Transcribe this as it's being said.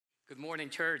Good morning,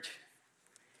 church.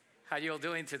 How you all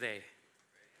doing today?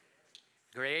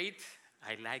 Great.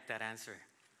 I like that answer.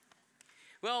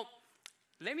 Well,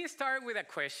 let me start with a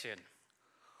question.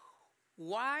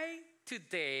 Why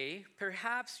today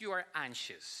perhaps you are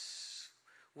anxious?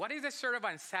 What is the sort of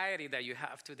anxiety that you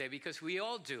have today? Because we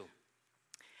all do.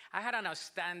 I had an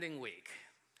outstanding week,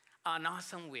 an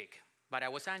awesome week, but I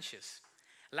was anxious.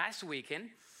 Last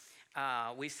weekend,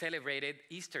 we celebrated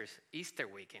Easter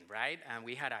weekend, right? And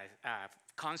we had a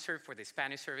concert for the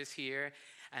Spanish service here,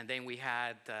 and then we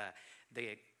had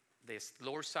the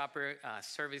Lord's Supper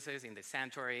services in the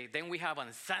sanctuary. Then we have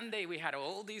on Sunday, we had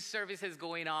all these services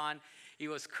going on. It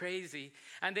was crazy.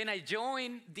 And then I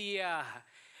joined the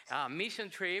mission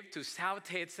trip to South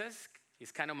Texas.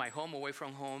 It's kind of my home, away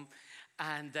from home.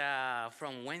 And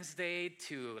from Wednesday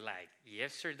to like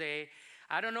yesterday,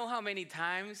 I don't know how many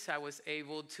times I was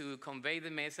able to convey the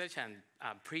message and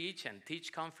preach and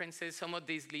teach conferences. Some of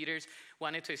these leaders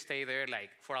wanted to stay there like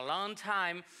for a long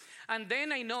time. And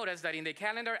then I noticed that in the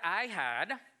calendar I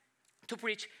had to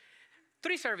preach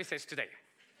 3 services today.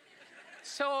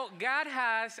 So God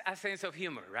has a sense of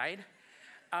humor, right?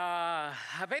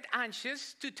 A bit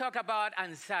anxious to talk about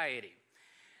anxiety.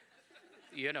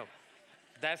 You know,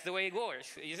 that's the way it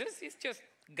works. It's just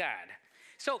God.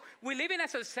 So we live in a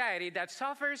society that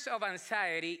suffers of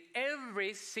anxiety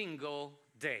every single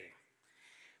day.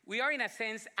 We are, in a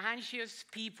sense, anxious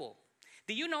people.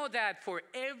 Do you know that for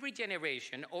every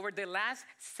generation over the last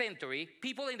century,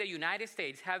 people in the United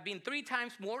States have been 3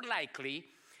 times more likely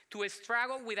to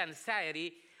struggle with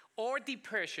anxiety or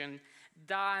depression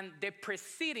than the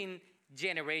preceding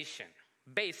generation?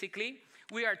 Basically,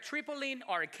 we are tripling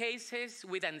our cases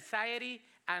with anxiety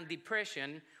and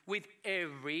depression with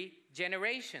every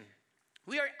generation.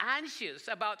 We are anxious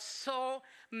about so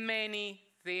many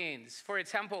things. For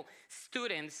example,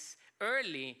 students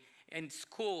early in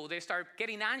school, they start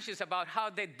getting anxious about how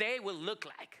the day will look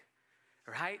like,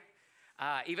 right?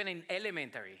 Even in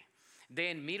elementary,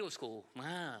 then middle school,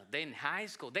 then high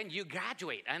school, then you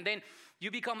graduate, and then you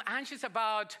become anxious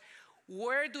about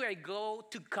where do I go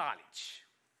to college?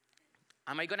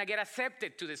 Am I going to get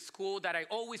accepted to the school that I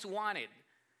always wanted?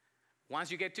 Once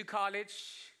you get to college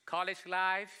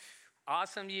life,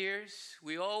 awesome years.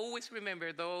 We always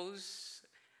remember those.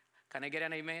 Can I get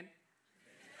an amen?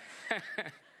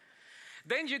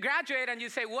 Then you graduate and you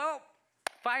say, well,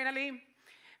 finally,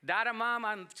 Dad and Mom,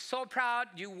 I'm so proud.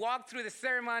 You walk through the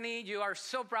ceremony. You are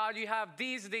so proud. You have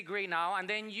this degree now. And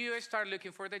then you start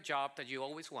looking for the job that you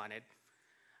always wanted.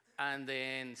 And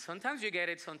then sometimes you get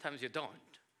it, sometimes you don't.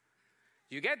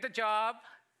 You get the job,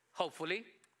 hopefully.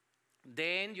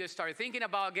 Then you start thinking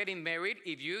about getting married.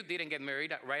 If you didn't get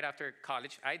married right after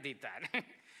college, I did that.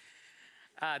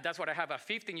 That's what I have, a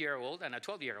 15-year-old and a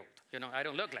 12-year-old. You know, I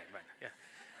don't look like that. Yeah.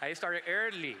 I started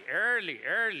early.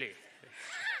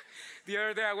 The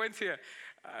other day I went to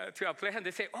a place and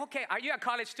they say, okay, are you a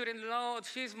college student? No,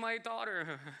 she's my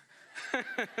daughter.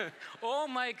 Oh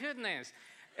my goodness.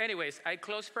 Anyways, I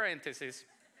close parentheses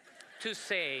to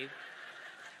say,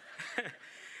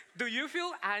 do you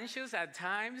feel anxious at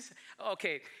times?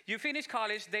 Okay, you finish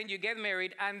college, then you get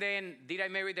married, and then, did I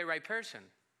marry the right person?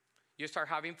 You start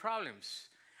having problems.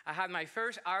 I had my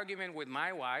first argument with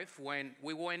my wife when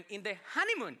we went in the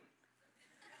honeymoon.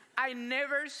 I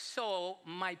never saw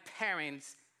my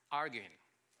parents arguing.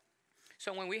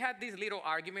 So when we had this little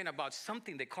argument about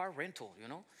something, the car rental, you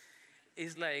know,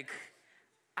 it's like,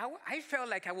 I felt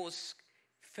like I was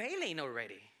failing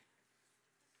already.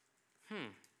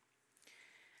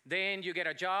 Then you get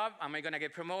a job. Am I going to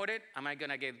get promoted? Am I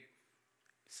going to get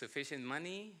sufficient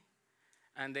money?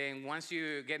 And then once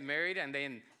you get married, and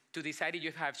then to decide if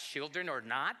you have children or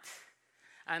not.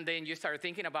 And then you start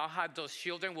thinking about how those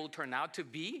children will turn out to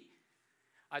be.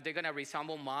 Are they going to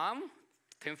resemble mom?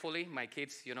 Thankfully, my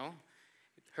kids, you know,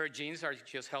 her genes are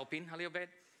just helping a little bit.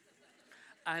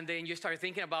 And then you start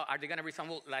thinking about, are they going to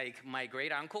resemble like my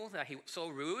great uncle that he was so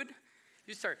rude?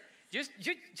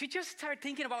 You just start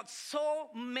thinking about so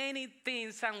many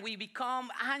things, and we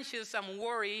become anxious and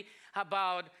worry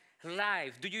about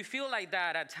life. Do you feel like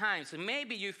that at times?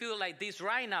 Maybe you feel like this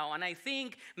right now, and I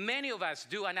think many of us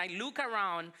do. And I look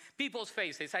around people's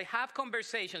faces, I have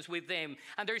conversations with them,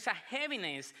 and there's a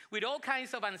heaviness with all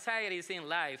kinds of anxieties in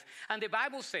life. And the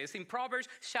Bible says in Proverbs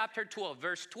chapter 12,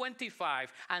 verse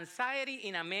 25, anxiety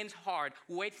in a man's heart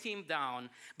weighs him down,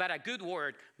 but a good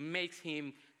word makes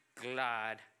him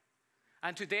glad.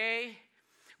 And today,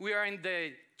 we are in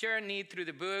the journey through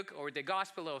the book or the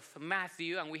Gospel of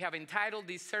Matthew, and we have entitled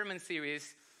this sermon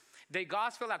series, The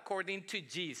Gospel According to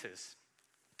Jesus,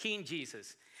 King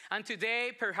Jesus. And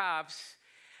today, perhaps,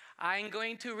 I'm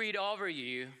going to read over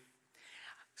you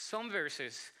some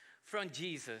verses from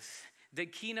Jesus, the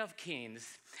King of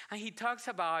Kings, and he talks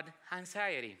about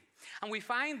anxiety. And we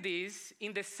find this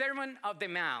in the Sermon of the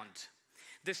Mount.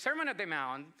 The Sermon of the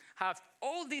Mount has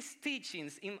all these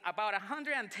teachings in about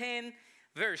 110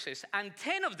 verses, and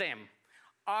 10 of them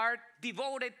are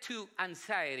devoted to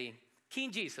anxiety.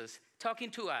 King Jesus talking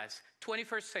to us,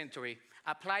 21st century,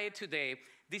 apply it today.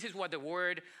 This is what the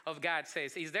Word of God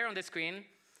says. It's there on the screen,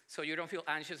 so you don't feel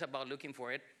anxious about looking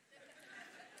for it.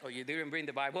 Or you didn't bring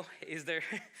the Bible. Is there?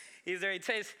 It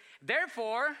says,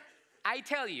 therefore, I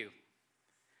tell you,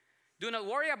 do not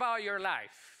worry about your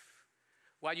life,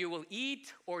 what you will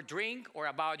eat or drink, or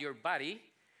about your body,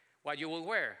 what you will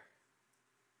wear.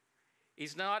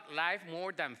 Is not life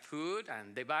more than food,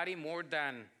 and the body more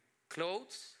than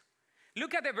clothes?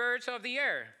 Look at the birds of the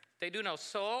air. They do not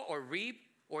sow or reap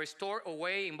or store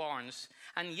away in barns,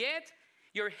 and yet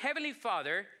your heavenly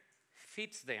Father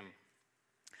feeds them.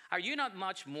 Are you not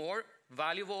much more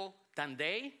valuable than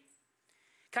they?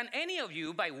 Can any of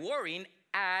you, by worrying,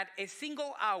 add a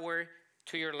single hour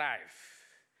to your life?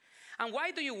 And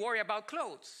why do you worry about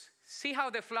clothes? See how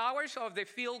the flowers of the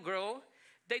field grow?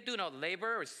 They do not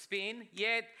labor or spin.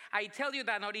 Yet I tell you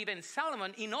that not even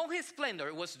Solomon in all his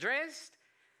splendor was dressed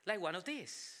like one of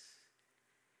these.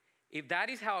 If that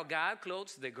is how God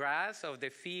clothes the grass of the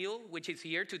field, which is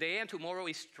here today and tomorrow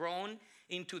is thrown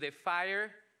into the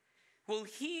fire, will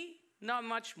he not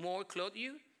much more clothe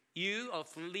you, you of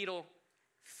little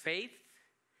faith?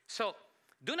 So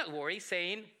do not worry,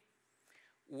 saying,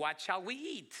 what shall we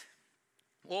eat?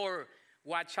 Or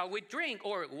what shall we drink?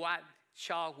 Or what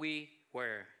shall we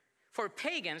wear? For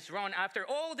pagans run after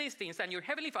all these things, and your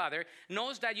heavenly Father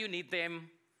knows that you need them.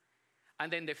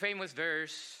 And then the famous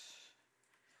verse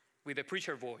with the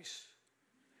preacher voice.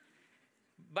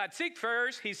 But seek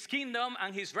first his kingdom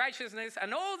and his righteousness,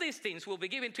 and all these things will be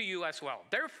given to you as well.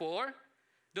 Therefore,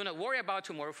 do not worry about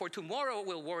tomorrow, for tomorrow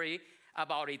will worry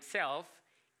about itself.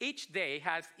 Each day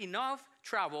has enough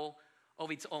trouble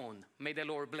of its own. May the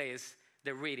Lord bless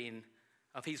the reading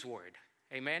of his word.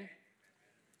 Amen.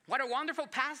 What a wonderful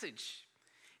passage.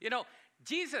 You know,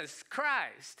 Jesus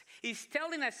Christ is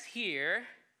telling us here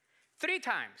 3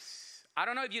 times. I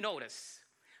don't know if you notice.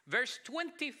 Verse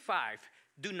 25,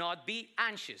 do not be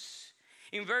anxious.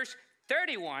 In verse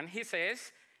 31, he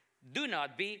says, do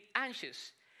not be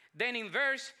anxious. Then in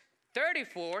verse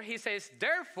 34, he says,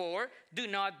 therefore, do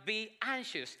not be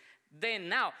anxious. Then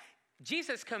now,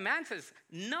 Jesus commands us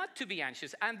not to be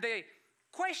anxious. And the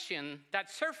question that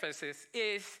surfaces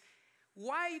is,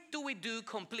 why do we do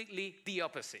completely the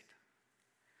opposite?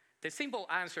 The simple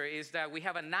answer is that we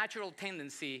have a natural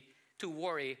tendency to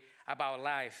worry about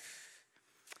life.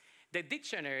 The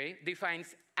dictionary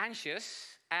defines anxious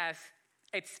as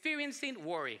experiencing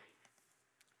worry,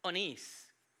 unease,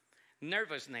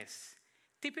 nervousness,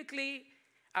 typically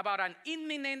about an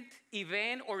imminent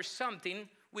event or something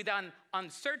with an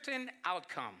uncertain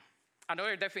outcome.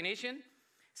 Another definition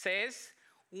says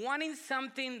wanting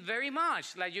something very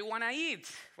much, like you want to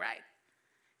eat, right?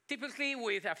 Typically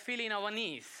with a feeling of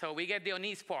unease, so we get the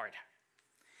unease part.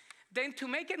 Then to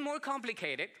make it more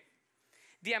complicated,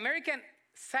 the American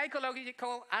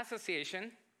Psychological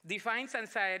Association defines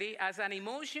anxiety as an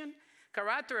emotion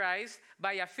characterized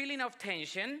by a feeling of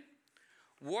tension,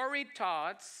 worried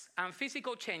thoughts, and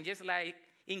physical changes like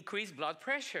increased blood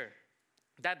pressure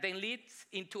that then leads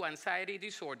into anxiety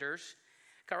disorders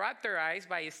characterized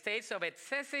by states of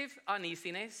excessive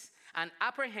uneasiness and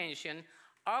apprehension,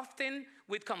 often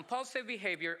with compulsive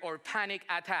behavior or panic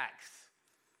attacks.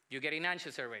 You're getting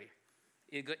anxious already.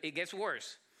 It gets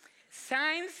worse.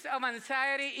 Signs of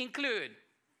anxiety include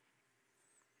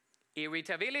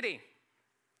irritability,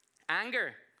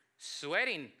 anger,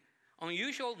 sweating,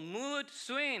 unusual mood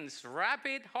swings,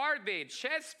 rapid heartbeat,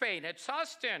 chest pain,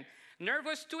 exhaustion,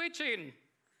 nervous twitching,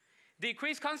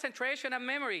 decreased concentration and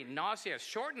memory, nausea,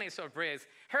 shortness of breath,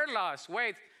 hair loss,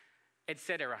 weight,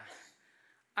 etc.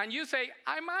 And you say,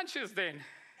 I'm anxious then.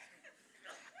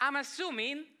 I'm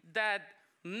assuming that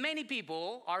many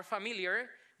people are familiar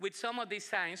with some of these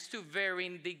signs to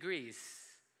varying degrees.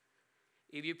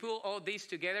 If you pull all these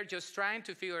together, just trying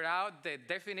to figure out the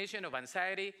definition of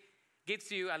anxiety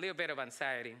gives you a little bit of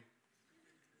anxiety.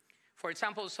 For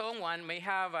example, someone may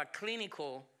have a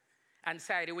clinical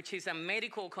anxiety, which is a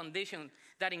medical condition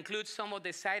that includes some of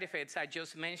the side effects I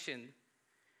just mentioned.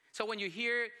 So when you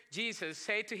hear Jesus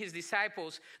say to his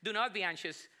disciples, do not be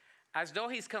anxious, as though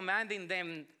he's commanding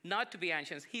them not to be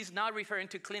anxious, he's not referring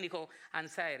to clinical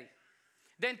anxiety.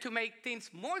 Then to make things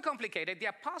more complicated, the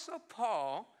Apostle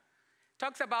Paul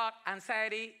talks about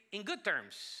anxiety in good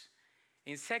terms.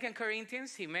 In 2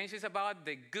 Corinthians, he mentions about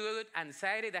the good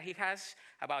anxiety that he has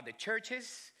about the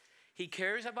churches. He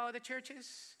cares about the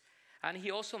churches. And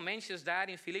he also mentions that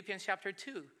in Philippians chapter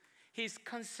 2. He's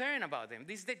concerned about them.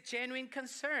 This is the genuine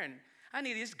concern. And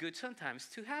it is good sometimes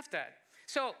to have that.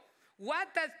 So,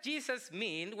 what does Jesus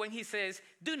mean when he says,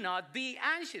 do not be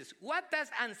anxious? What does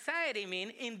anxiety mean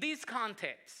in this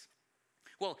context?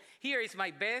 Well, here is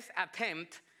my best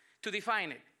attempt to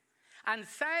define it.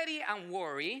 Anxiety and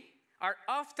worry are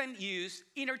often used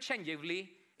interchangeably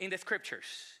in the scriptures.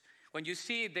 When you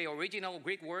see the original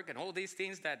Greek work and all these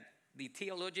things that the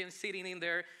theologians sitting in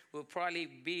there will probably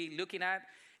be looking at,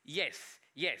 yes,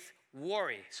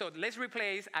 worry. So let's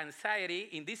replace anxiety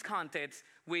in this context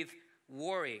with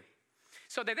worry.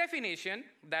 So the definition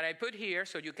that I put here,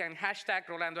 so you can hashtag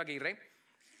Rolando Aguirre,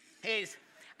 is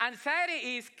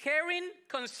anxiety is carrying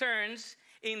concerns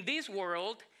in this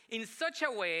world in such a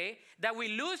way that we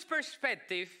lose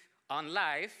perspective on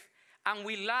life and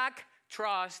we lack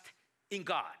trust in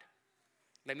God.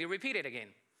 Let me repeat it again.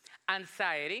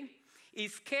 Anxiety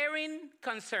is carrying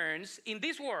concerns in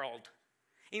this world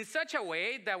in such a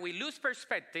way that we lose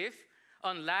perspective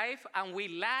on life and we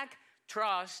lack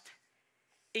trust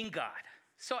in God.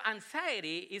 So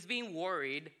anxiety is being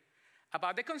worried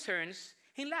about the concerns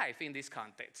in life in this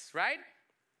context, right?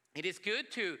 It is good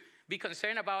to be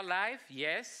concerned about life,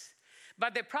 yes.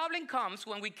 But the problem comes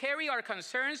when we carry our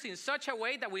concerns in such a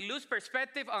way that we lose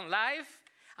perspective on life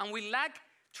and we lack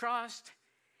trust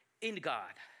in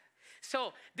God.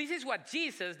 So this is what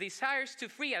Jesus desires to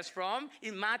free us from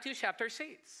in Matthew chapter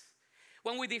 6.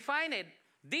 When we define it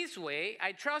this way,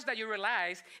 I trust that you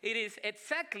realize it is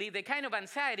exactly the kind of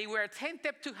anxiety we're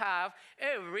tempted to have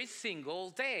every single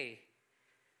day.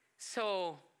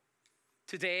 So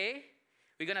today,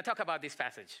 we're going to talk about this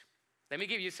passage. Let me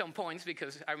give you some points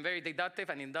because I'm very deductive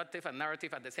and inductive and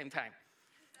narrative at the same time.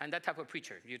 I'm that type of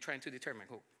preacher. You're trying to determine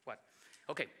who, what.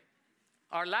 Okay.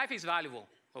 Our life is valuable,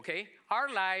 okay?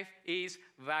 Our life is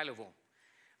valuable.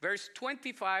 Verse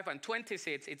 25 and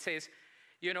 26, it says,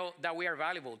 that we are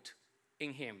valuable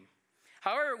in him.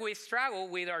 However, we struggle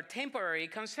with our temporary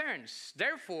concerns.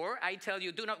 Therefore, I tell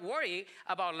you, do not worry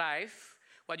about life,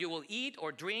 what you will eat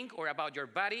or drink, or about your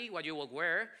body, what you will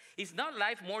wear. Is not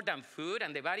life more than food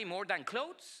and the body more than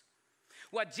clothes?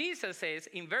 What Jesus says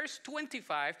in verse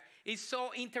 25 is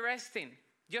so interesting.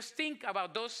 Just think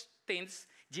about those things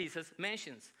Jesus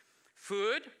mentions.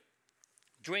 Food,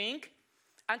 drink,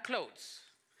 and clothes.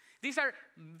 These are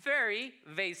very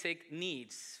basic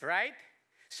needs, right?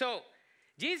 So,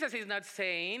 Jesus is not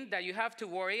saying that you have to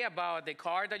worry about the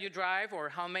car that you drive or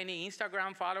how many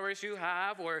Instagram followers you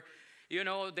have or,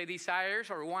 the desires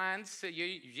or wants.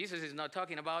 Jesus is not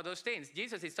talking about those things.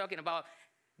 Jesus is talking about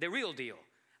the real deal,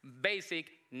 basic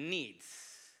needs.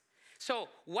 So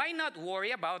why not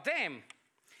worry about them?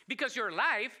 Because your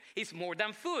life is more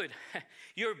than food.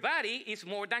 Your body is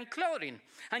more than clothing.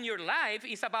 And your life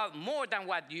is about more than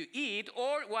what you eat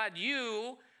or what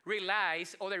you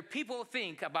realize other people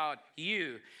think about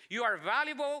you. You are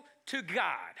valuable to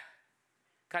God.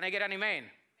 Can I get an amen?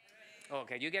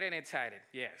 Okay, you're getting excited.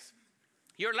 Yes.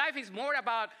 Your life is more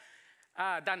about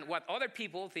than what other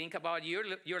people think about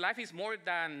you. Your life is more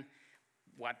than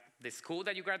what the school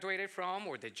that you graduated from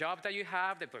or the job that you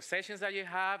have, the possessions that you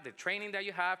have, the training that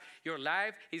you have. Your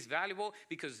life is valuable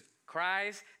because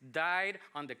Christ died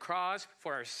on the cross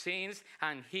for our sins,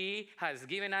 and he has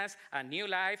given us a new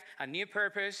life, a new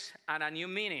purpose, and a new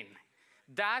meaning.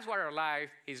 That's why our life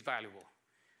is valuable.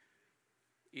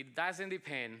 It doesn't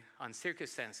depend on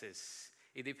circumstances.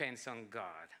 It depends on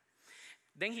God.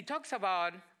 Then he talks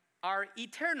about our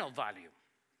eternal value.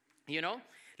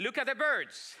 Look at the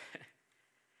birds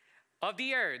of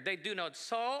the air. They do not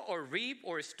sow or reap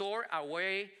or store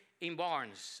away in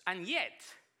barns, and yet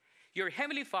your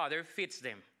heavenly Father feeds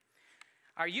them.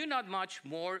 Are you not much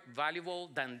more valuable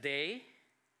than they?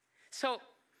 So,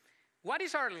 what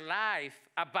is our life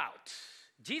about?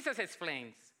 Jesus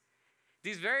explains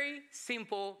this very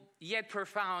simple yet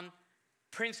profound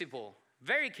principle,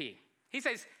 very key. He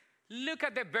says, look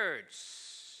at the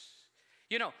birds.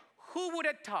 Who would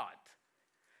have thought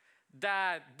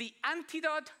that the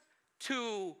antidote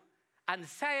to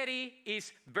anxiety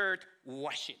is bird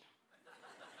watching?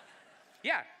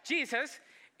 Yeah, Jesus,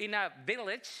 in a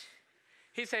village,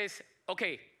 he says,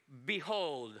 okay,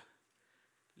 behold,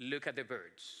 look at the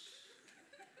birds.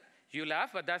 You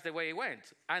laugh, but that's the way it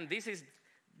went. And this is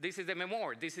the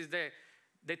memoir. This is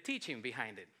the teaching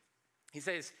behind it. He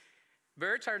says,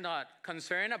 birds are not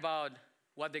concerned about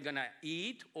what they're going to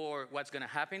eat or what's going to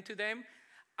happen to them.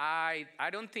 I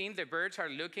don't think the birds are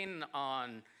looking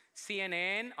on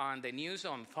CNN, on the news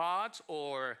on Fox,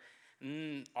 or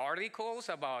articles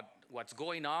about what's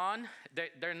going on.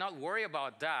 They're not worried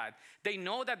about that. They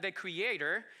know that the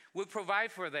Creator will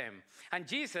provide for them. And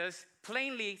Jesus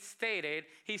plainly stated,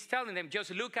 he's telling them,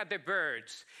 just look at the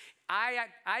birds.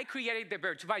 I created the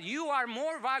birds, but you are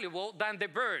more valuable than the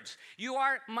birds. You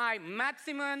are my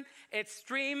maximum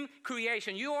extreme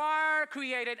creation. You are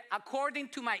created according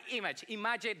to my image,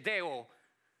 image Deo.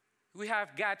 We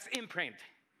have God's imprint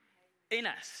in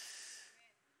us.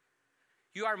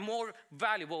 You are more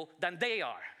valuable than they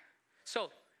are. So,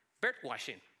 bird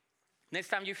watching. Next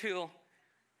time you feel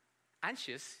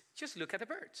anxious, just look at the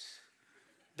birds.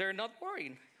 They're not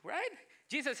worrying, right?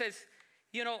 Jesus says,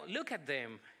 look at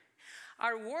them.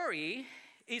 Our worry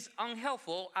is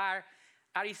unhelpful, and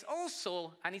is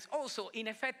also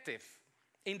ineffective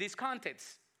in this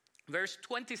context. Verse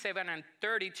 27 and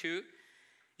 32,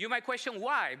 you might question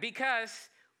why. Because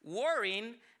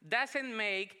worrying doesn't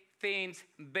make things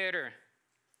better.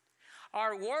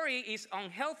 Our worry is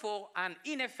unhelpful and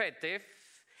ineffective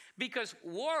because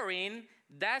worrying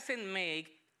doesn't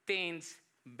make things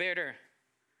better.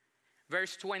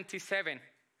 Verse 27.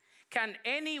 Can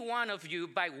any one of you,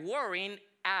 by worrying,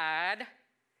 add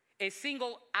a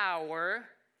single hour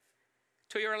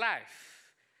to your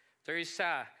life? There is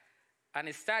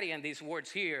an study on these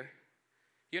words here.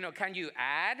 Can you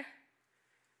add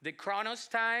the chronos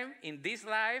time in this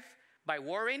life by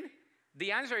worrying?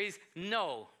 The answer is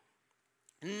no.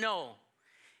 No.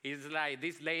 It's like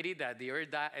this lady that the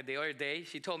other day,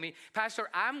 she told me, Pastor,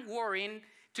 I'm worrying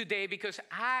today because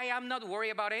I am not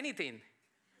worried about anything.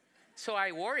 So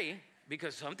I worry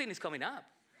because something is coming up.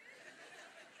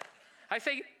 I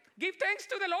say, give thanks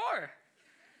to the Lord.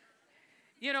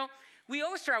 We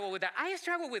all struggle with that. I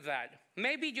struggle with that.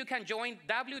 Maybe you can join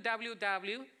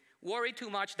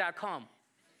www.worrytoomuch.com.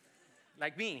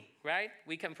 Like me, right?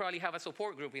 We can probably have a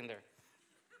support group in there.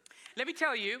 Let me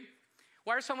tell you,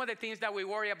 what are some of the things that we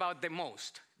worry about the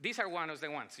most? These are one of the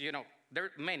ones. There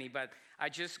are many, but I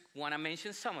just want to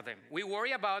mention some of them. We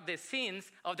worry about the sins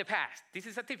of the past. This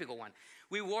is a typical one.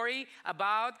 We worry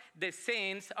about the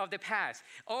sins of the past.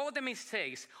 All the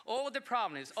mistakes, all the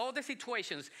problems, all the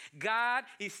situations. God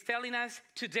is telling us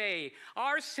today,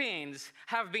 our sins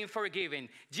have been forgiven.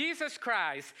 Jesus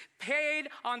Christ paid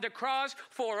on the cross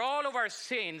for all of our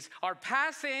sins, our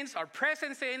past sins, our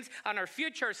present sins, and our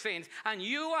future sins. And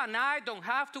you and I don't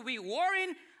have to be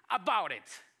worrying about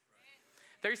it.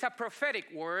 There is a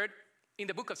prophetic word in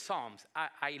the book of Psalms.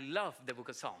 I love the book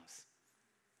of Psalms.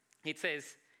 It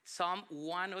says, Psalm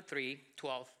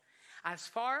 103:12, as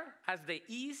far as the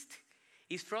east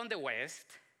is from the west,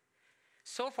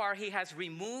 so far he has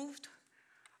removed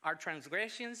our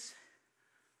transgressions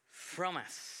from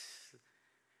us.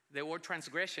 The word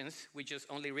transgressions, we just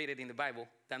only read it in the Bible,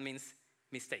 that means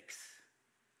mistakes.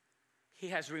 He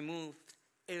has removed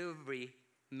every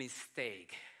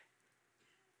mistake.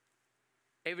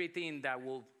 Everything that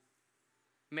will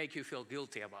make you feel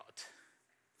guilty about.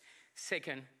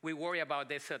 Second, we worry about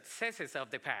the successes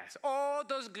of the past. All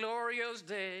those glorious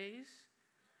days.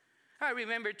 I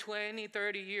remember 20,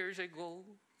 30 years ago.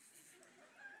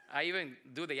 I even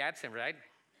do the accent, right?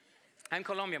 I'm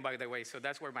Colombian, by the way, so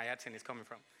that's where my accent is coming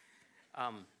from.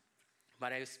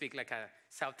 But I speak like a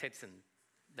South Texan.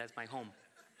 That's my home.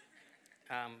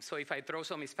 So if I throw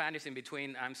some Spanish in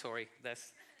between, I'm sorry.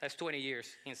 That's 20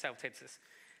 years in South Texas.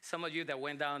 Some of you that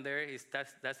went down there,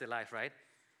 that's the life, right?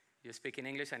 You speak in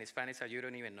English and Spanish and you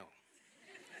don't even know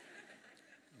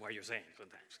what you're saying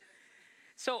sometimes.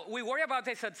 So we worry about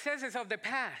the successes of the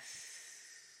past.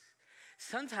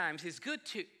 Sometimes it's good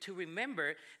to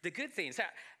remember the good things.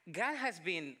 God has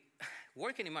been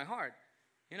working in my heart.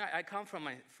 I come from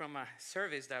a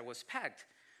service that was packed,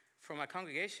 from a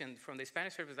congregation, from the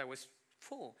Spanish service that was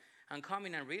full, and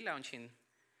coming and relaunching,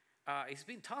 it's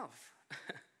been tough.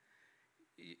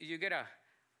 You get a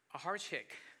heart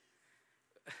check.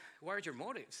 What are your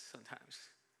motives sometimes?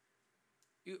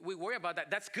 We worry about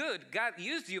that. That's good. God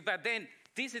used you, but then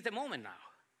this is the moment now.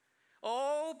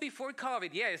 Oh, before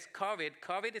COVID, yes,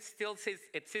 COVID is still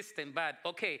existing, but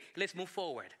okay, let's move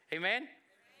forward. Amen?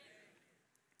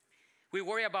 We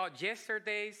worry about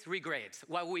yesterday's regrets,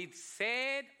 what we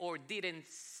said or didn't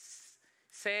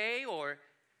say, or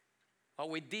what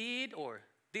we did or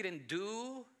didn't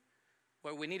do,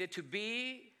 where we needed to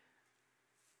be.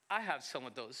 I have some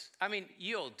of those. I mean,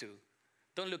 you all do.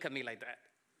 Don't look at me like that.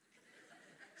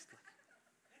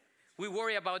 We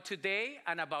worry about today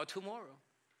and about tomorrow.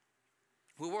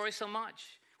 We worry so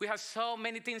much. We have so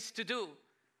many things to do.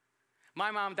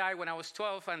 My mom died when I was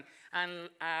 12, and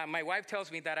my wife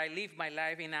tells me that I live my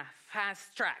life in a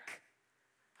fast track.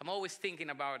 I'm always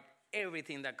thinking about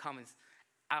everything that comes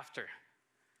after.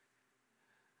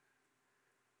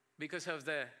 because of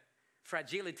the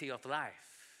fragility of life.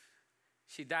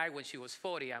 She died when she was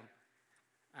 40.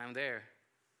 I'm there.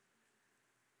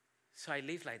 So I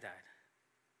live like that.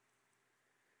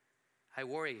 I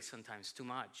worry sometimes too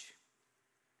much.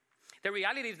 The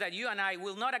reality is that you and I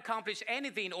will not accomplish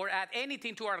anything or add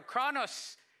anything to our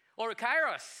chronos or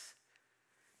kairos.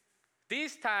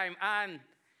 This time and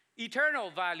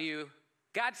eternal value,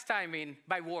 God's timing,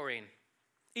 by worrying.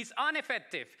 It's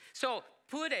ineffective. So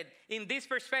put it in this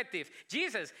perspective.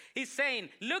 Jesus is saying,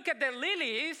 look at the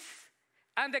lilies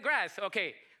and the grass.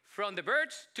 Okay, from the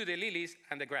birds to the lilies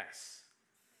and the grass.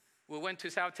 We went to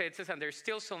South Texas, and there's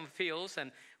still some fields,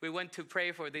 and we went to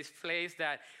pray for this place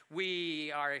that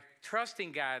we are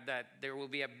trusting God that there will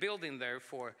be a building there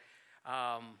for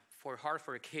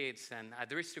Hartford kids and a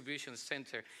distribution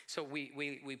center. So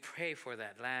we pray for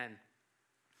that land.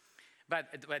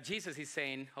 But Jesus is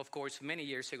saying, of course, many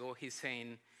years ago, he's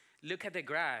saying, look at the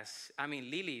grass. I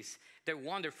mean, lilies, they're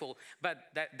wonderful, but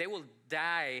that they will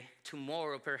die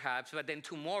tomorrow perhaps, but then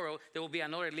tomorrow there will be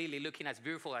another lily looking as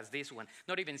beautiful as this one.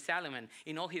 Not even Solomon,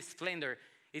 in all his splendor,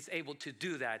 is able to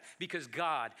do that because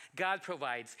God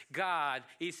provides. God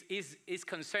is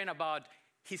concerned about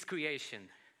his creation.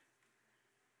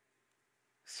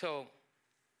 So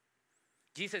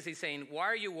Jesus is saying, why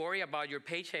are you worried about your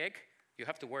paycheck? You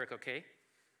have to work, okay?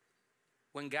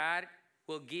 When God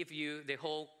will give you the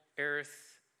whole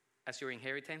earth as your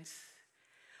inheritance.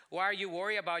 Why are you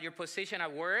worried about your position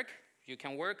at work? You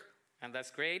can work, and that's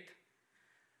great.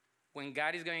 When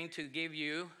God is going to give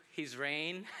you his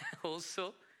reign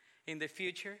also in the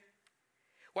future.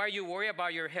 Why are you worried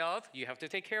about your health? You have to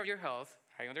take care of your health.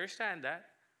 I understand that.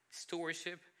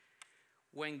 Stewardship.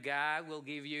 When God will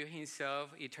give you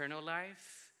himself eternal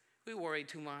life, we worry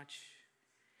too much.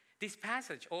 This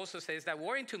passage also says that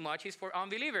worrying too much is for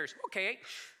unbelievers. Okay,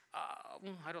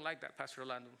 I don't like that, Pastor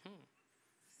Orlando.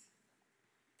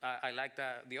 I like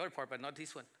the other part, but not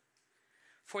this one.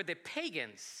 For the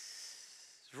pagans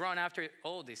run after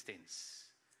all these things.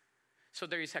 So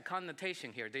there is a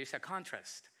connotation here. There is a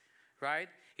contrast, right?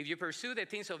 If you pursue the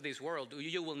things of this world,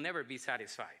 you will never be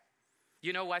satisfied.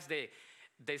 You know what's the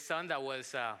song that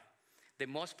was the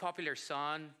most popular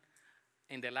song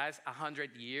in the last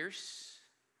 100 years?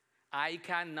 I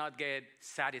Cannot Get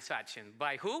Satisfaction.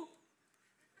 By who?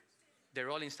 The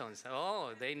Rolling Stones.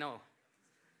 Oh, they know.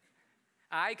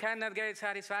 I cannot get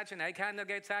satisfaction. I cannot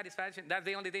get satisfaction. That's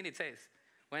the only thing it says.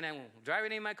 When I'm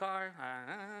driving in my car,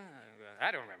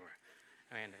 I don't remember.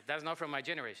 I mean, that's not from my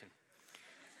generation.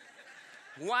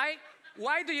 Why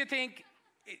do you think,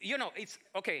 it's,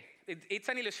 okay, it's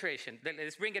an illustration.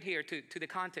 Let's bring it here to the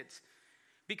context.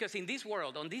 Because in this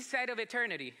world, on this side of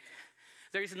eternity,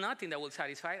 there is nothing that will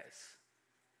satisfy us.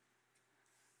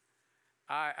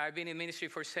 I've been in ministry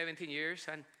for 17 years,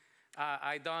 and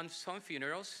I've done some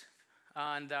funerals,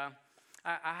 and I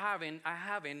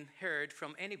haven't heard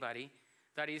from anybody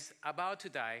that is about to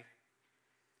die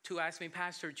to ask me,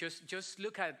 Pastor, just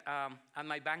look at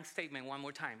my bank statement one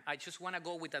more time. I just want to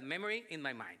go with that memory in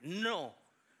my mind. No,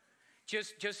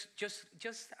 just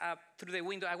through the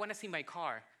window. I want to see my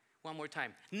car one more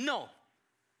time. No.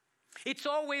 It's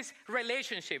always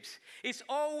relationships. It's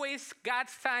always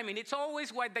God's timing. It's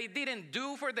always what they didn't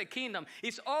do for the kingdom.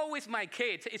 It's always my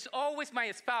kids. It's always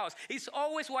my spouse. It's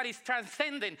always what is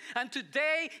transcendent. And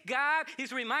today, God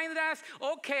is reminding us,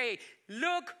 okay,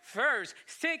 look first.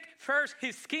 Seek first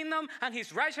his kingdom and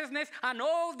his righteousness, and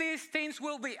all these things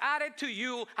will be added to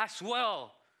you as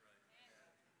well.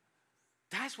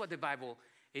 That's what the Bible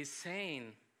is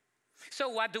saying. So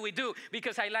what do we do?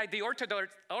 Because I like the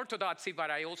orthodoxy, but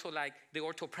I also like the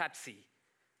orthopraxy.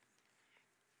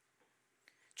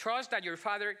 Trust that your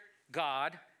Father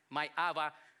God, my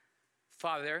Abba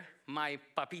Father, my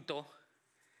Papito,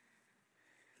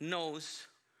 knows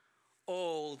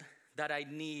all that I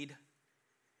need.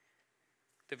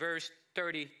 The verse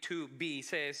 32b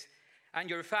says, and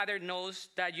your Father knows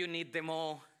that you need them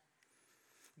all.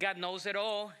 God knows it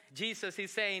all. Jesus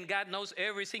is saying God knows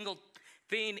every single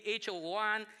thing each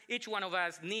one of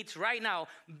us needs right now,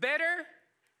 better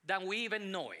than we even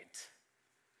know it.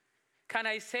 Can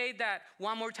I say that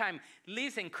one more time?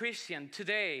 Listen, Christian,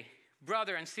 today,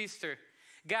 brother and sister,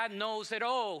 God knows it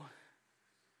all.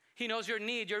 He knows your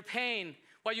need, your pain,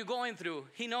 what you're going through.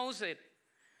 He knows it.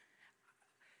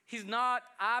 He's not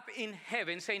up in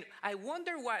heaven saying, I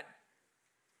wonder what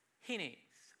he needs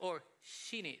or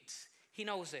she needs. He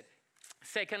knows it.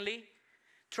 Secondly,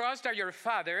 trust that your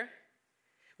Father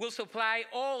will supply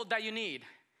all that you need.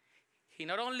 He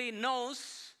not only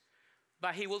knows,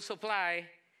 but he will supply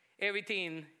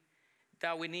everything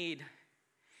that we need.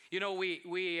 You know,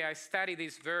 we study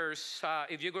this verse.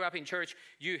 If you grew up in church,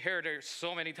 you heard it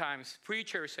so many times.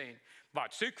 Preachers saying,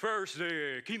 but seek first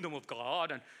the kingdom of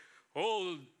God, and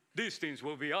all these things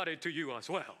will be added to you as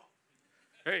well.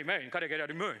 Amen.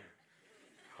 Amen.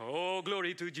 Oh,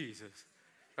 glory to Jesus.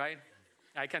 Right?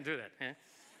 I can do that. Eh?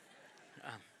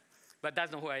 But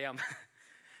that's not who I am.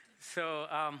 So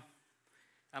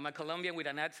I'm a Colombian with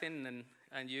an accent,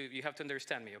 and you have to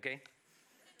understand me, okay?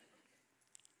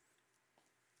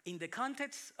 In the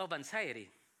context of anxiety,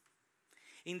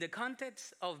 in the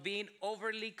context of being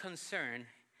overly concerned,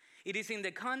 it is in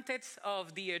the context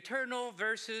of the eternal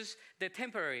versus the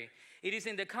temporary. It is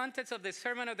in the context of the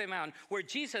Sermon on the Mount where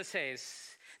Jesus says,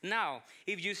 now,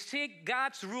 if you seek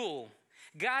God's rule,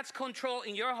 God's control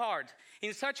in your heart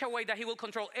in such a way that he will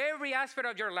control every aspect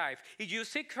of your life, if you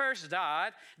seek first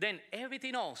that, then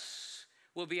everything else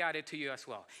will be added to you as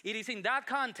well. It is in that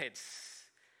context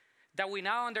that we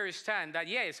now understand that,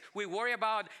 yes, we worry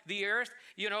about the earth,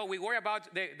 you know, we worry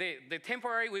about the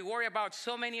temporary, we worry about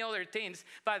so many other things,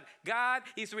 but God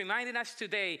is reminding us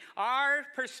today, our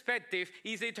perspective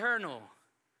is eternal.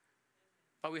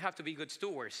 But we have to be good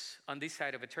stewards on this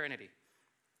side of eternity.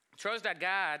 Trust that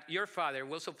God, your Father,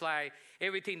 will supply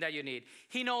everything that you need.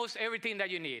 He knows everything that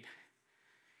you need.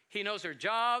 He knows your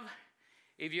job.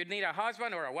 If you need a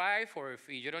husband or a wife, or if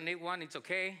you don't need one, it's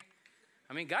okay.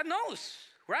 I mean, God knows,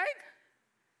 right?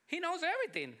 He knows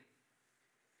everything.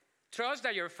 Trust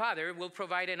that your Father will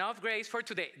provide enough grace for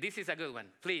today. This is a good one.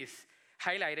 Please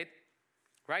highlight it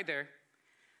right there.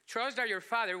 Trust that your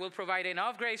Father will provide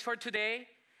enough grace for today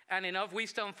and enough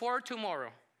wisdom for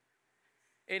tomorrow.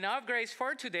 Enough grace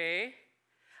for today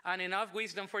and enough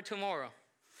wisdom for tomorrow.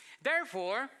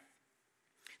 Therefore,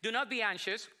 do not be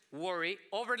anxious, worry,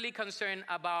 overly concerned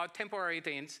about temporary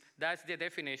things. That's the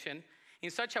definition. In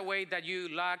such a way that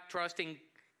you lack trust in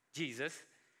Jesus.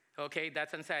 Okay,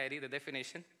 that's anxiety, the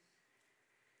definition.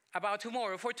 About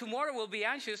tomorrow. For tomorrow will be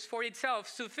anxious for itself.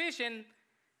 Sufficient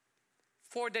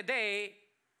for the day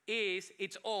is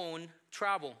its own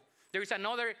trouble. There is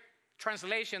another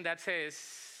translation that says,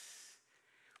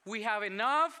 we have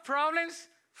enough problems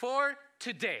for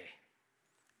today.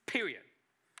 Period.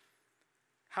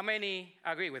 How many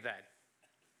agree with that?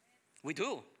 We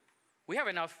do. We have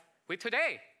enough with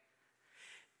today.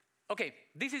 Okay,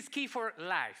 this is key for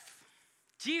life.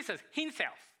 Jesus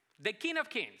himself, the King of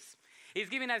Kings, is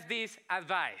giving us this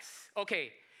advice.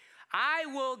 Okay, I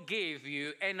will give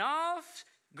you enough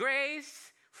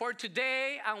grace for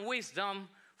today and wisdom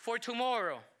for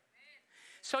tomorrow.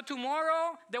 So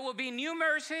tomorrow, there will be new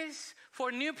mercies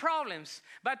for new problems.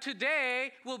 But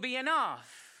today will be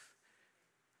enough.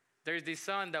 There's this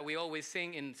song that we always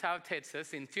sing in South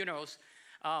Texas in funerals.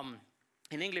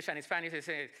 In English and in Spanish, they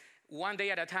say, one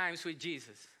day at a time, sweet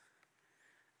Jesus.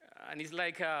 And it's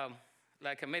like a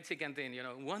Mexican thing, you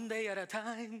know. One day at a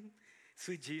time,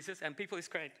 sweet Jesus. And people is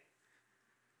crying,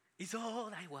 it's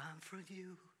all I want from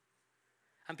you.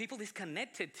 And people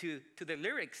disconnected to the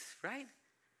lyrics, right?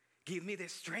 Give me the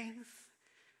strength.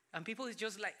 And people is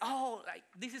just like, oh, like,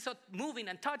 this is so moving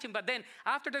and touching. But then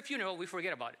after the funeral, we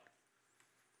forget about it.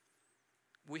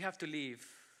 We have to live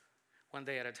one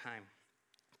day at a time.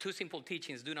 Two simple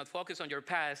teachings. Do not focus on your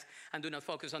past and do not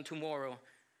focus on tomorrow.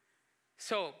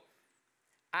 So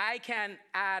I can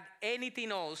add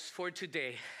anything else for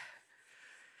today.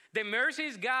 The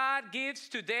mercies God gives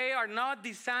today are not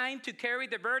designed to carry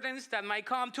the burdens that might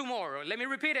come tomorrow. Let me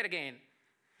repeat it again.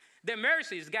 The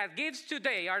mercies God gives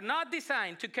today are not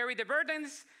designed to carry the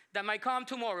burdens that might come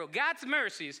tomorrow. God's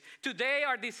mercies today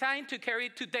are designed to carry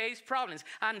today's problems.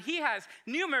 And he has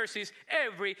new mercies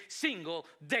every single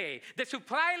day. The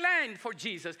supply line for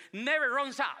Jesus never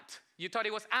runs out. You thought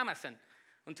it was Amazon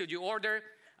until you ordered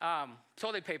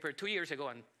toilet paper 2 years ago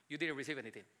and you didn't receive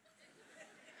anything.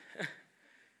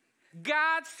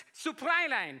 God's supply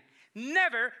line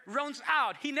never runs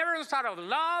out. He never runs out of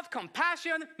love,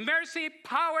 compassion, mercy,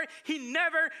 power. He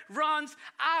never runs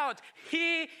out.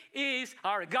 He is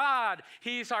our God.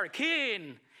 He is our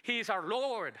King. He is our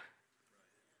Lord.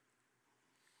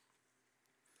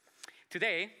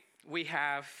 Today, we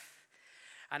have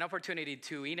an opportunity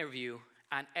to interview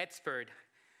an expert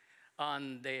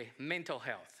on the mental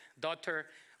health. Dr.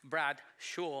 Brad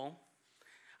Schull.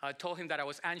 I told him that I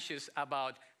was anxious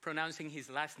about pronouncing his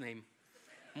last name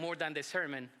more than the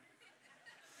sermon.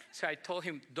 So I told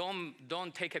him,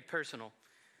 don't take it personal.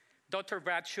 Dr.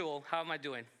 Brad Schull, how am I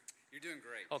doing? You're doing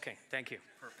great. Okay, thank you.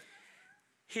 Perfect.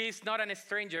 He's not a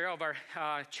stranger of our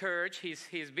church.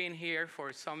 He's been here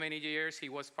for so many years. He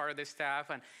was part of the staff,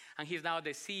 and he's now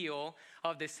the CEO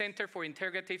of the Center for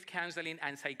Integrative Counseling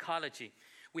and Psychology,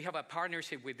 we have a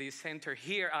partnership with this center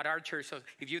here at our church. So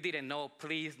if you didn't know,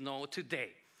 please know today.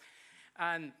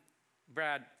 And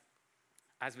Brad,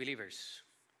 as believers,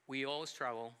 we all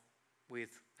struggle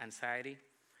with anxiety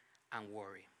and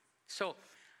worry. So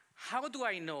how do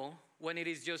I know when it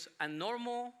is just a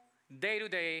normal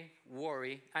day-to-day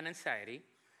worry and anxiety,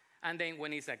 and then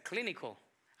when it's a clinical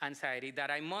anxiety that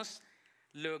I must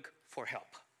look for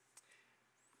help?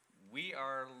 We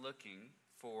are looking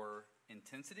for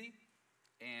intensity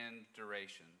and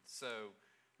duration. So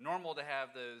normal to have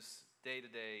those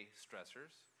day-to-day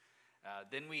stressors.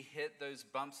 Then we hit those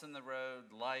bumps in the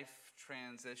road, life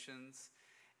transitions.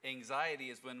 Anxiety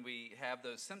is when we have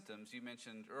those symptoms you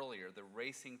mentioned earlier, the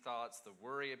racing thoughts, the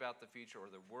worry about the future, or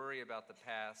the worry about the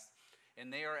past.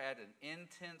 And they are at an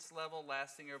intense level,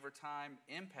 lasting over time,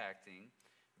 impacting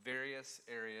various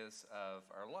areas of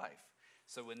our life.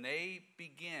 So when they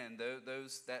begin,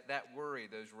 that worry,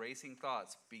 those racing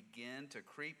thoughts begin to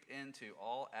creep into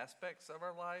all aspects of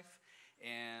our life,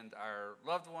 and our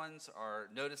loved ones are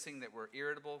noticing that we're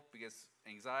irritable because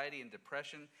anxiety and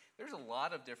depression, there's a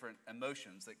lot of different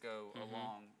emotions that go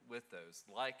along with those,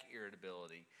 like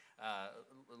irritability,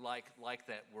 like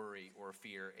that worry or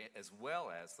fear, as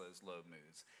well as those low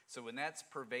moods. So when that's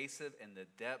pervasive and the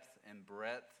depth and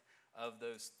breadth of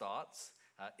those thoughts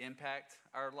impact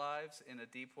our lives in a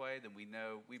deep way, then we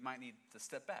know we might need to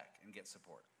step back and get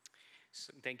support.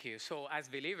 So, thank you. So as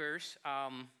believers,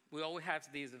 we always have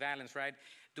this balance, right?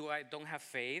 I don't have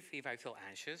faith if I feel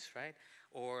anxious, right?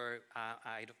 Or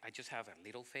I just have a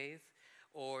little faith?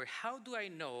 Or how do I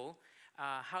know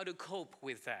how to cope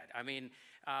with that? I mean,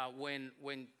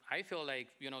 when I feel like,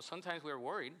 sometimes we're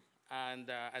worried, and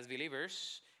as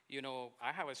believers,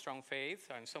 I have a strong faith,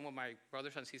 and some of my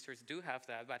brothers and sisters do have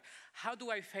that, but how do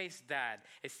I face that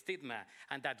stigma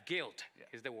and that guilt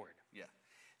is the word? Yeah.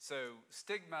 So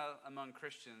stigma among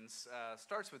Christians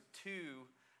starts with two,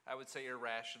 I would say,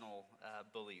 irrational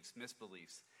beliefs,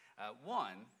 misbeliefs.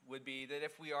 One would be that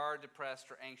if we are depressed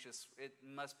or anxious, it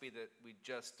must be that we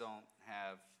just don't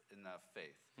have enough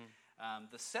faith.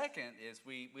 The second is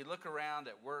we look around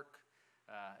at work,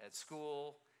 at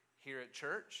school, here at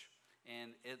church,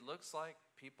 and it looks like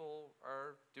people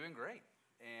are doing great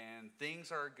and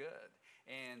things are good.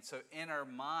 And so in our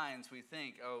minds, we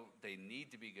think, oh, they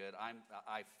need to be good.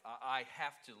 I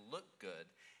have to look good,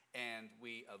 and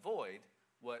we avoid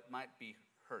what might be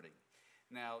hurting.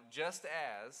 Now, just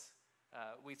as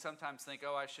we sometimes think,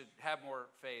 oh, I should have more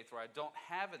faith, or I don't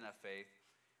have enough faith,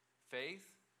 faith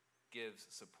gives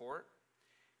support.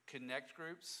 Connect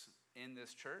groups in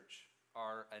this church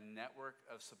are a network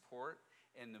of support,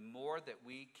 and the more that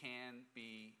we can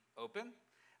be open,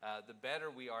 the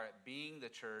better we are at being the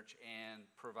church and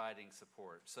providing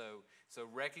support. So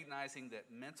recognizing that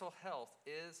mental health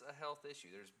is a health issue.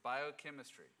 There's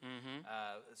biochemistry.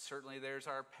 Certainly there's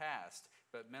our past,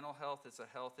 but mental health is a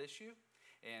health issue.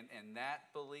 And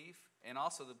that belief, and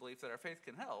also the belief that our faith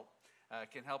can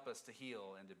help us to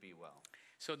heal and to be well.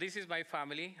 So this is my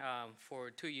family for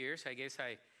 2 years. I guess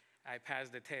I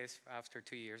passed the test after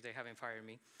 2 years. They haven't fired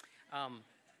me.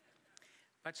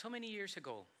 But so many years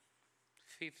ago,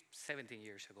 17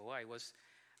 years ago, I was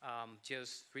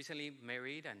just recently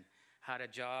married and had a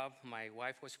job. My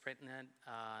wife was pregnant,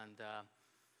 and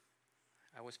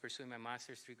I was pursuing my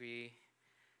master's degree.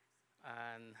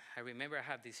 And I remember I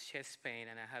had this chest pain,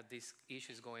 and I had these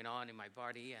issues going on in my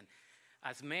body. And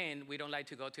as men, we don't like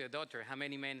to go to the doctor. How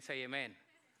many men say amen?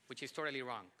 Which is totally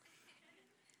wrong.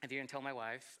 I didn't tell my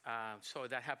wife. So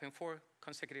that happened for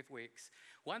consecutive weeks.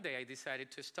 One day I decided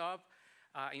to stop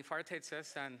in Far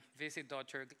Texas and visit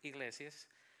Dr. Iglesias.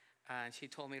 And she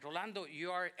told me, Rolando, you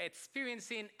are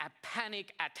experiencing a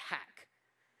panic attack.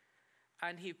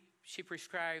 And she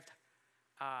prescribed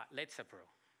Lexapro.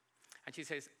 And she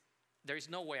says, there is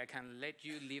no way I can let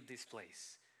you leave this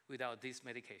place without this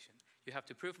medication. You have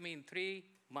to prove me in 3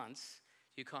 months.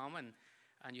 You come and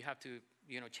you have to,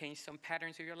 change some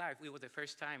patterns of your life. It was the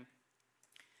first time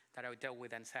that I dealt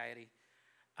with anxiety.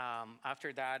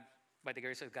 After that, by the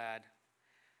grace of God,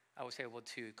 I was able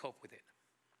to cope with it.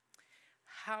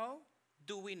 How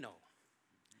do we know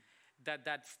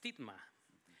that stigma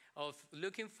of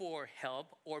looking for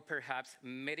help or perhaps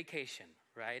medication,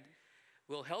 right,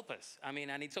 will help us? I mean,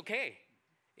 and it's okay.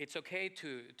 It's okay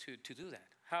to do that.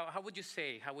 How would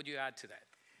you add to that?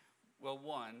 Well,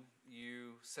 one,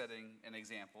 you setting an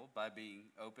example by being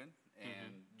open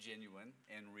and genuine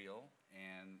and real,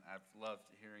 and I've loved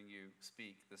hearing you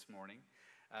speak this morning.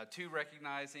 Two,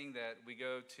 recognizing that we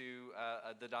go to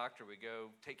the doctor, we go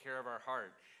take care of our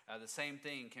heart. The same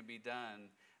thing can be done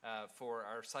for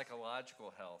our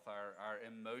psychological health, our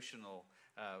emotional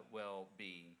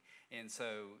well-being. And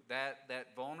so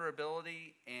that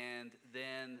vulnerability and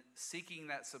then seeking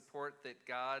that support that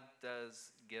God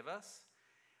does give us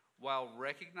while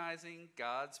recognizing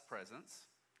God's presence.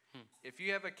 If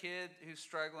you have a kid who's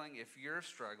struggling, if you're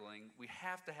struggling, we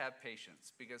have to have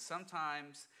patience, because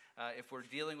sometimes if we're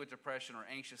dealing with depression or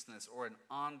anxiousness or an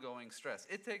ongoing stress,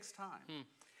 it takes time.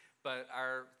 But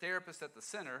our therapists at the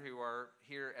center, who are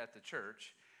here at the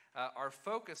church, are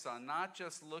focused on not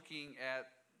just looking at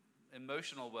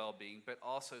emotional well-being, but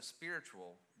also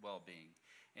spiritual well-being.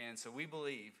 And so we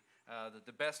believe that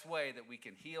the best way that we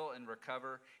can heal and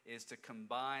recover is to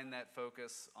combine that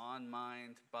focus on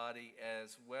mind, body,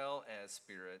 as well as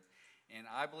spirit. And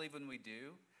I believe when we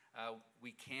do,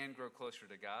 we can grow closer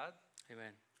to God.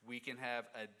 Amen. We can have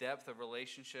a depth of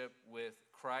relationship with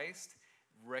Christ,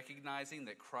 recognizing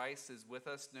that Christ is with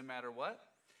us no matter what.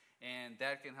 And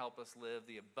that can help us live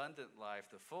the abundant life,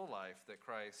 the full life that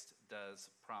Christ does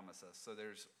promise us. So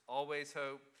there's always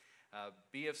hope.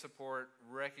 Be of support.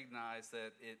 Recognize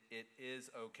that it is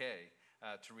okay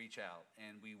to reach out.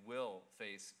 And we will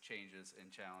face changes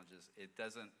and challenges. It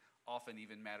doesn't often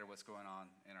even matter what's going on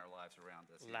in our lives around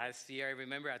us. Last year, I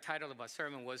remember a title of a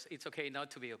sermon was, "It's Okay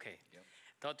Not to Be Okay." Yep.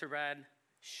 Dr. Brad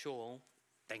Scholl,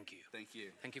 thank you. Thank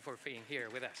you. Thank you for being here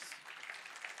with us.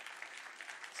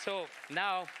 So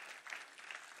now,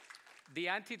 the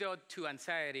antidote to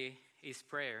anxiety is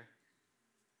prayer.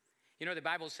 You know, the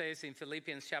Bible says in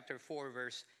Philippians chapter 4,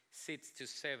 verse 6 to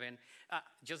 7,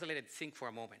 just let it sink for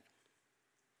a moment.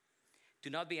 Do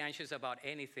not be anxious about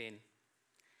anything,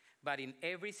 but in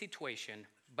every situation,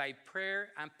 by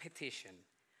prayer and petition,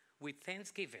 with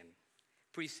thanksgiving,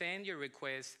 present your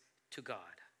requests to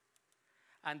God.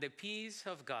 And the peace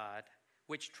of God,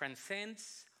 which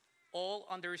transcends all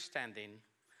understanding,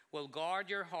 will guard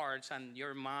your hearts and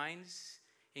your minds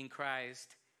in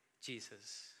Christ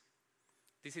Jesus.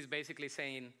 This is basically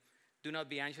saying, do not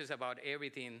be anxious about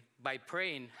everything by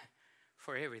praying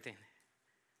for everything.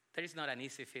 There is not an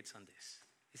easy fix on this.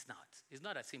 It's not. It's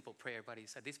not a simple prayer, but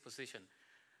it's a disposition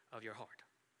of your heart.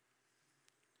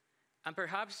 And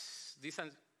perhaps these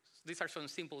are some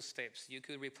simple steps. You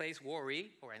could replace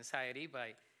worry or anxiety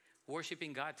by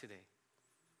worshiping God today.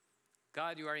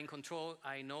 God, you are in control.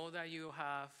 I know that you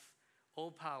have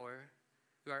all power.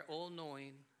 You are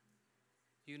all-knowing.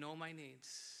 You know my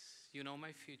needs. You know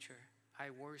my future. I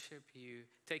worship you.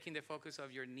 Taking the focus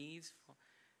of your needs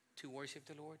to worship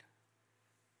the Lord.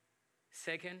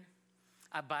 Second,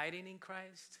 abiding in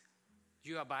Christ.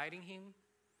 You abide in him.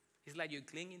 It's like you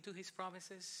cling to his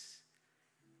promises.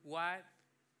 What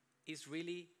is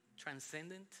really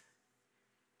transcendent?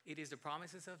 It is the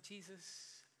promises of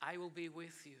Jesus. I will be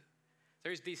with you.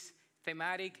 There's this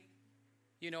thematic,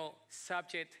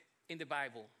 subject in the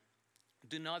Bible.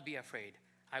 Do not be afraid.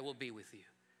 I will be with you.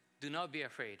 Do not be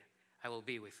afraid. I will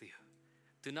be with you.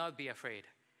 Do not be afraid.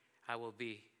 I will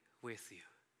be with you.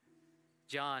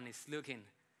 John is looking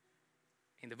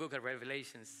in the book of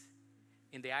Revelations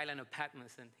in the island of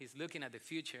Patmos, and he's looking at the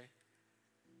future,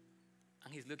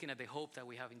 and he's looking at the hope that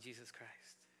we have in Jesus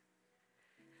Christ.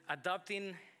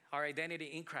 Adopting our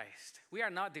identity in Christ. We are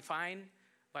not defined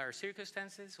by our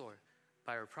circumstances or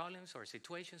by our problems or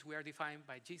situations. We are defined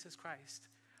by Jesus Christ.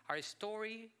 Our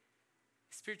story,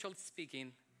 spiritually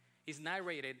speaking, is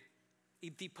narrated.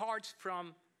 It departs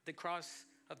from the cross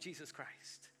of Jesus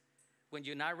Christ. When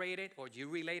you narrate it or you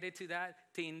relate it to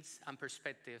that, things and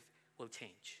perspective will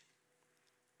change.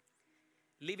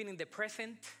 Living in the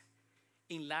present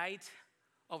in light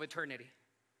of eternity.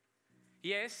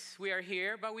 Yes, we are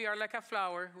here, but we are like a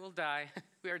flower. We'll die.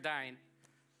 We are dying.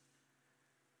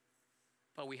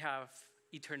 But we have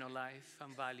eternal life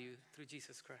and value through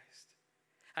Jesus Christ.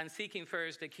 And seeking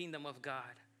first the kingdom of God.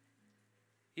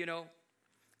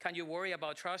 Can you worry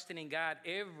about trusting in God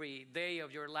every day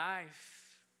of your life?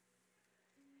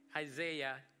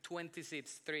 Isaiah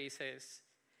 26:3 says,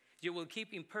 you will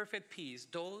keep in perfect peace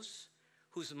those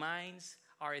whose minds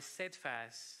are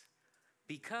steadfast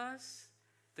because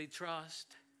they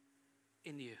trust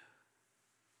in you.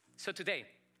 So today,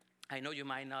 I know you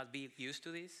might not be used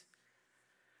to this,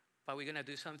 but we're going to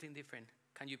do something different.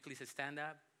 Can you please stand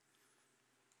up?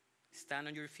 Stand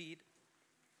on your feet.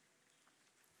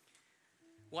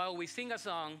 While we sing a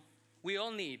song, we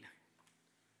all need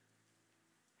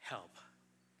help.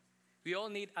 We all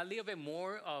need a little bit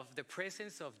more of the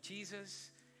presence of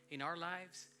Jesus in our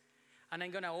lives. And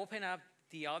I'm going to open up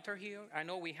the altar here. I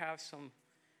know we have some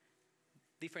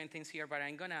different things here, but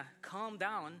I'm going to calm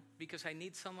down because I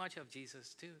need so much of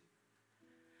Jesus too.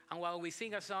 And while we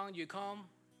sing a song, you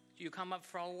come up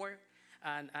forward,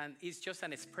 and it's just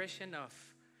an expression of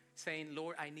saying,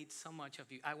 Lord, I need so much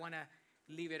of you. I want to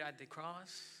leave it at the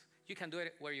cross. You can do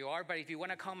it where you are, but if you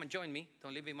want to come and join me,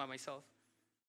 don't leave me by myself.